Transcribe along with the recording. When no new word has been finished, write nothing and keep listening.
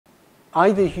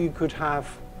Either you could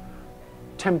have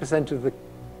 10% of the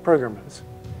programmers,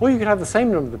 or you could have the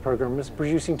same number of the programmers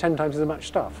producing 10 times as much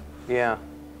stuff. Yeah.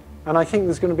 And I think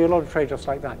there's going to be a lot of trade-offs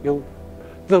like that.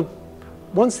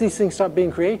 Once these things start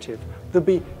being creative, there'll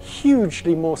be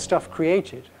hugely more stuff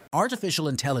created. Artificial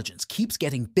intelligence keeps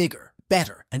getting bigger,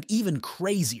 better, and even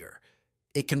crazier.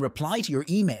 It can reply to your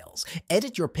emails,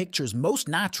 edit your pictures most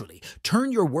naturally,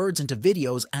 turn your words into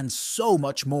videos, and so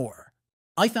much more.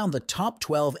 I found the top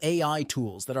 12 AI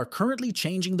tools that are currently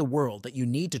changing the world that you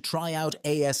need to try out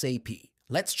ASAP.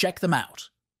 Let's check them out.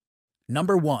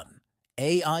 Number 1.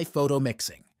 AI photo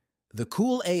mixing. The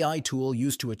cool AI tool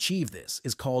used to achieve this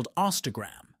is called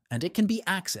astounding, and it can be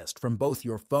accessed from both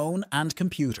your phone and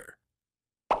computer.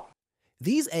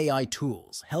 These AI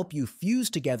tools help you fuse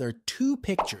together two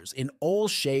pictures in all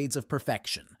shades of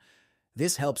perfection.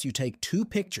 This helps you take two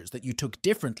pictures that you took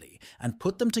differently and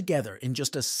put them together in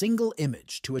just a single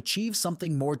image to achieve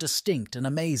something more distinct and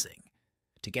amazing.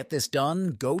 To get this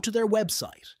done, go to their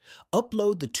website,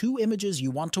 upload the two images you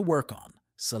want to work on,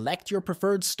 select your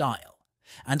preferred style,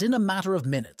 and in a matter of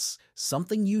minutes,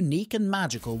 something unique and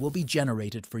magical will be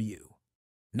generated for you.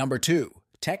 Number 2.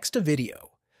 Text to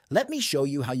video. Let me show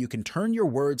you how you can turn your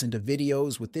words into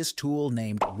videos with this tool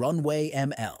named Runway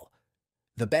ML.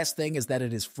 The best thing is that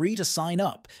it is free to sign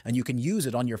up and you can use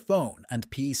it on your phone and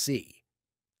PC.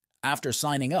 After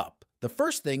signing up, the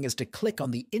first thing is to click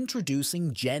on the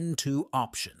Introducing Gen 2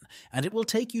 option, and it will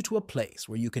take you to a place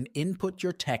where you can input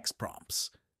your text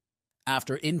prompts.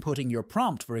 After inputting your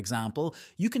prompt, for example,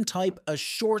 you can type a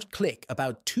short clip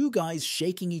about two guys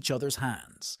shaking each other's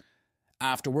hands.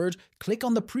 Afterward, click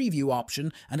on the preview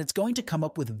option and it's going to come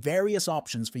up with various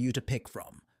options for you to pick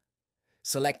from.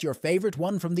 Select your favorite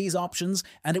one from these options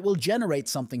and it will generate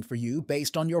something for you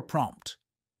based on your prompt.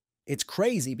 It's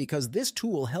crazy because this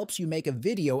tool helps you make a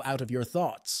video out of your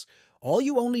thoughts. All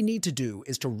you only need to do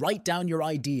is to write down your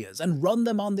ideas and run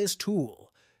them on this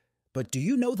tool. But do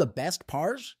you know the best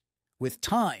part? With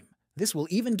time, this will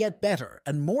even get better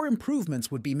and more improvements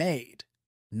would be made.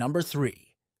 Number 3.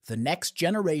 The next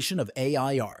generation of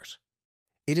AI art.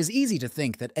 It is easy to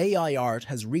think that AI art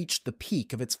has reached the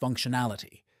peak of its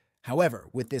functionality. However,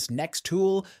 with this next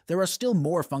tool, there are still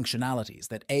more functionalities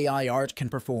that AI art can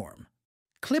perform.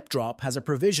 ClipDrop has a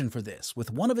provision for this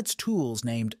with one of its tools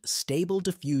named Stable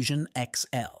Diffusion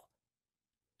XL.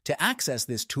 To access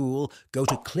this tool, go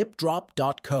to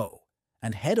clipdrop.co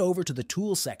and head over to the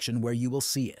Tools section where you will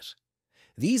see it.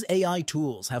 These AI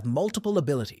tools have multiple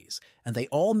abilities, and they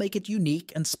all make it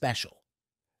unique and special.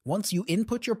 Once you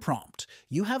input your prompt,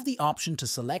 you have the option to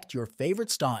select your favorite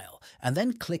style and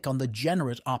then click on the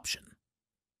Generate option.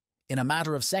 In a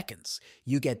matter of seconds,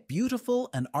 you get beautiful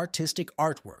and artistic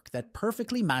artwork that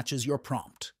perfectly matches your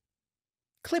prompt.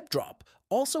 ClipDrop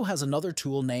also has another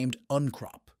tool named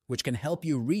Uncrop, which can help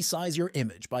you resize your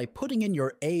image by putting in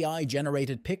your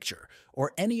AI-generated picture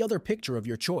or any other picture of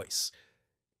your choice.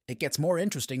 It gets more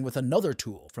interesting with another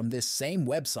tool from this same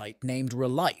website named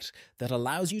Relight that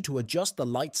allows you to adjust the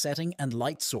light setting and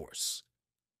light source.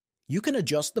 You can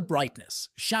adjust the brightness,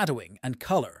 shadowing, and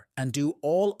color and do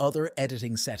all other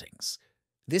editing settings.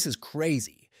 This is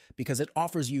crazy because it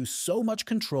offers you so much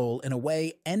control in a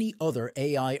way any other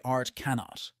AI art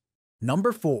cannot.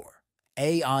 Number 4.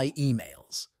 AI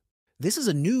emails. This is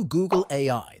a new Google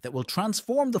AI that will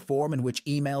transform the form in which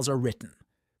emails are written.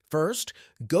 First,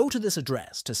 go to this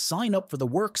address to sign up for the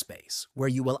workspace where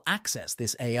you will access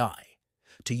this AI.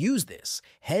 To use this,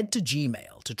 head to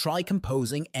Gmail to try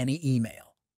composing any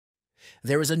email.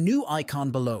 There is a new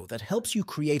icon below that helps you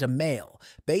create a mail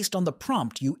based on the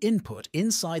prompt you input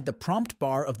inside the prompt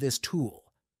bar of this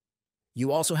tool.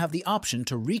 You also have the option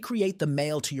to recreate the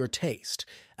mail to your taste,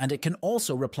 and it can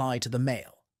also reply to the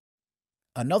mail.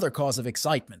 Another cause of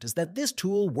excitement is that this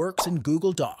tool works in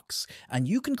Google Docs, and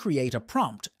you can create a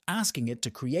prompt asking it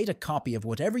to create a copy of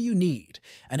whatever you need,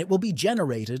 and it will be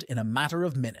generated in a matter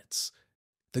of minutes.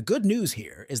 The good news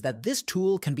here is that this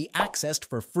tool can be accessed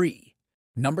for free.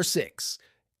 Number 6.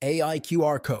 AI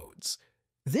QR codes.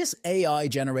 This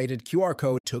AI-generated QR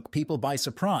code took people by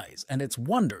surprise, and its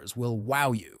wonders will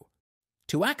wow you.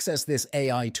 To access this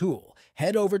AI tool,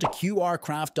 head over to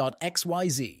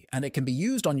qrcraft.xyz and it can be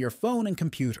used on your phone and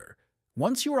computer.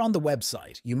 Once you are on the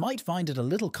website, you might find it a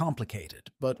little complicated,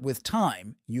 but with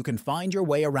time, you can find your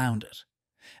way around it.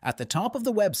 At the top of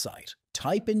the website,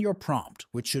 type in your prompt,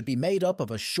 which should be made up of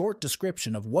a short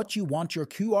description of what you want your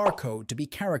QR code to be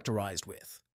characterized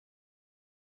with.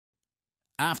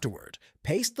 Afterward,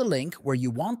 paste the link where you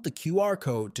want the QR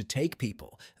code to take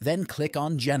people, then click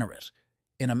on Generate.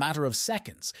 In a matter of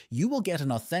seconds, you will get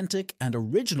an authentic and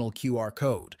original QR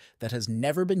code that has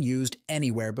never been used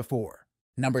anywhere before.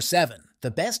 Number 7. The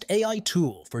best AI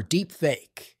tool for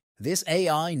deepfake. This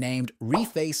AI named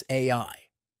Reface AI.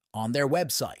 On their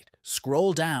website,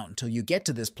 scroll down till you get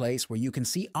to this place where you can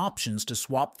see options to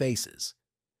swap faces.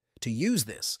 To use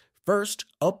this, first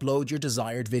upload your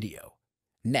desired video.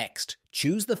 Next,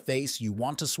 choose the face you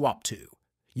want to swap to.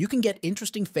 You can get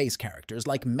interesting face characters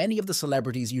like many of the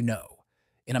celebrities you know.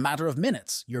 In a matter of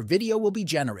minutes, your video will be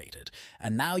generated,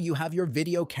 and now you have your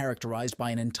video characterized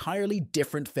by an entirely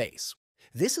different face.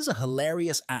 This is a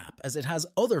hilarious app as it has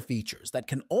other features that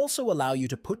can also allow you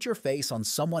to put your face on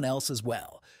someone else as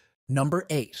well. Number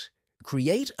 8.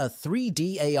 Create a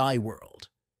 3D AI world.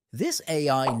 This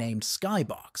AI named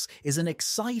Skybox is an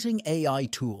exciting AI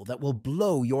tool that will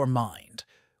blow your mind.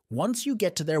 Once you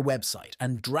get to their website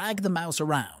and drag the mouse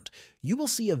around, you will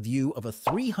see a view of a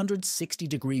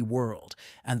 360-degree world,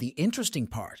 and the interesting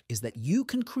part is that you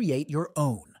can create your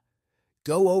own.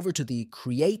 Go over to the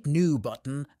Create New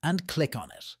button and click on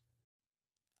it.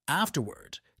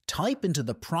 Afterward, type into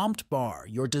the prompt bar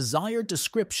your desired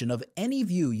description of any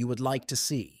view you would like to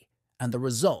see, and the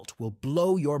result will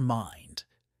blow your mind.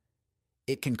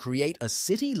 It can create a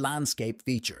city landscape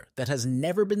feature that has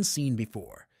never been seen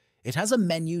before. It has a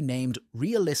menu named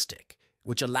Realistic,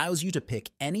 which allows you to pick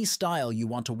any style you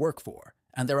want to work for,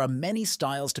 and there are many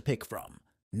styles to pick from.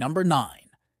 Number 9.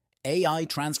 AI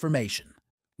Transformation.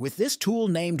 With this tool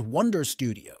named Wonder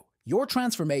Studio, your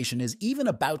transformation is even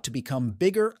about to become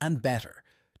bigger and better.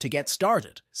 To get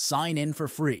started, sign in for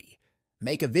free.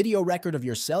 Make a video record of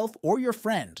yourself or your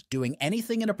friend doing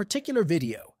anything in a particular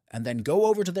video, and then go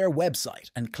over to their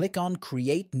website and click on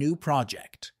Create New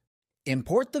Project.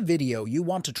 Import the video you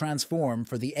want to transform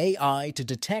for the AI to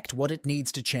detect what it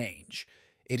needs to change.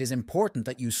 It is important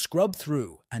that you scrub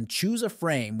through and choose a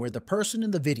frame where the person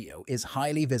in the video is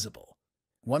highly visible.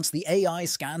 Once the AI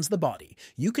scans the body,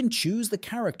 you can choose the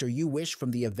character you wish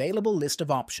from the available list of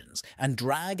options and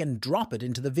drag and drop it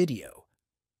into the video.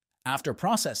 After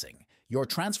processing, your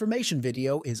transformation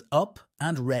video is up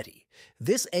and ready.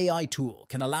 This AI tool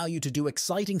can allow you to do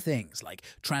exciting things like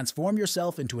transform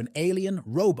yourself into an alien,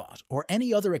 robot, or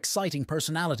any other exciting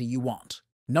personality you want.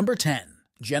 Number 10.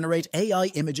 Generate AI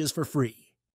images for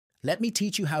free. Let me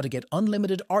teach you how to get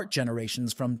unlimited art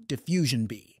generations from Diffusion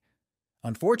Bee.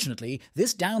 Unfortunately,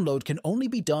 this download can only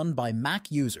be done by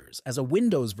Mac users as a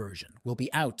Windows version will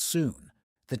be out soon.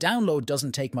 The download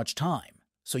doesn't take much time,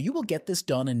 so you will get this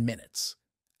done in minutes.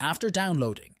 After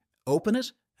downloading, open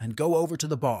it and go over to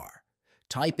the bar.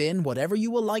 Type in whatever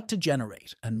you will like to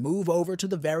generate and move over to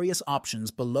the various options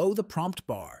below the prompt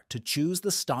bar to choose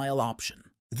the style option.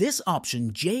 This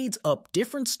option jades up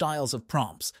different styles of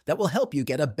prompts that will help you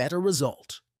get a better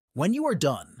result. When you are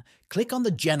done, click on the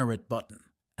Generate button,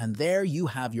 and there you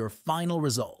have your final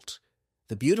result.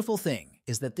 The beautiful thing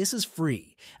is that this is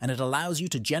free, and it allows you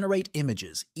to generate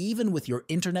images even with your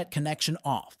internet connection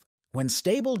off. When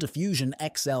Stable Diffusion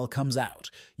XL comes out,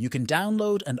 you can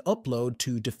download and upload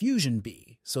to Diffusion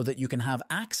Bee so that you can have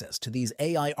access to these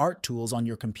AI art tools on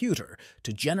your computer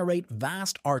to generate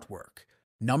vast artwork.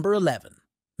 Number 11.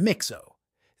 Mixo.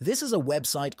 This is a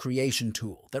website creation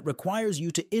tool that requires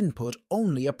you to input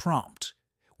only a prompt.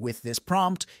 With this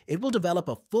prompt, it will develop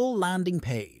a full landing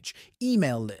page,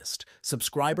 email list,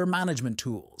 subscriber management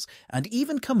tools, and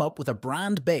even come up with a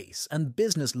brand base and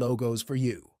business logos for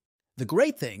you. The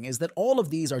great thing is that all of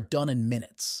these are done in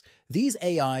minutes. These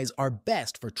AIs are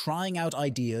best for trying out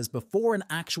ideas before an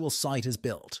actual site is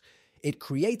built. It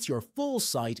creates your full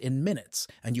site in minutes,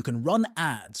 and you can run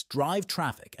ads, drive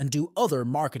traffic, and do other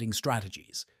marketing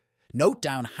strategies. Note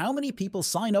down how many people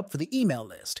sign up for the email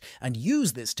list and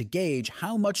use this to gauge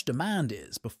how much demand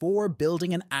is before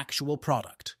building an actual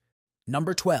product.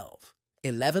 Number 12.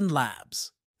 11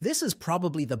 Labs. This is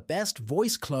probably the best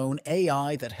voice clone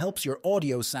AI that helps your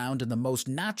audio sound in the most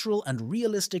natural and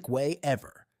realistic way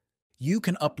ever. You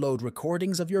can upload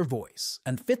recordings of your voice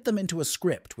and fit them into a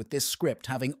script, with this script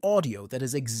having audio that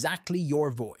is exactly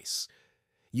your voice.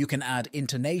 You can add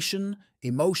intonation,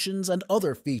 emotions, and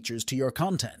other features to your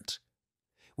content.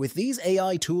 With these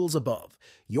AI tools above,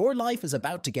 your life is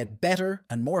about to get better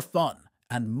and more fun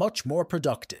and much more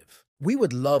productive. We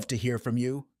would love to hear from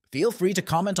you. Feel free to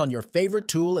comment on your favorite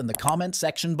tool in the comment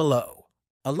section below.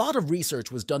 A lot of research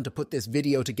was done to put this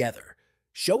video together.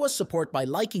 Show us support by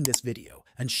liking this video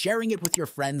and sharing it with your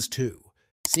friends too.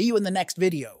 See you in the next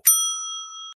video.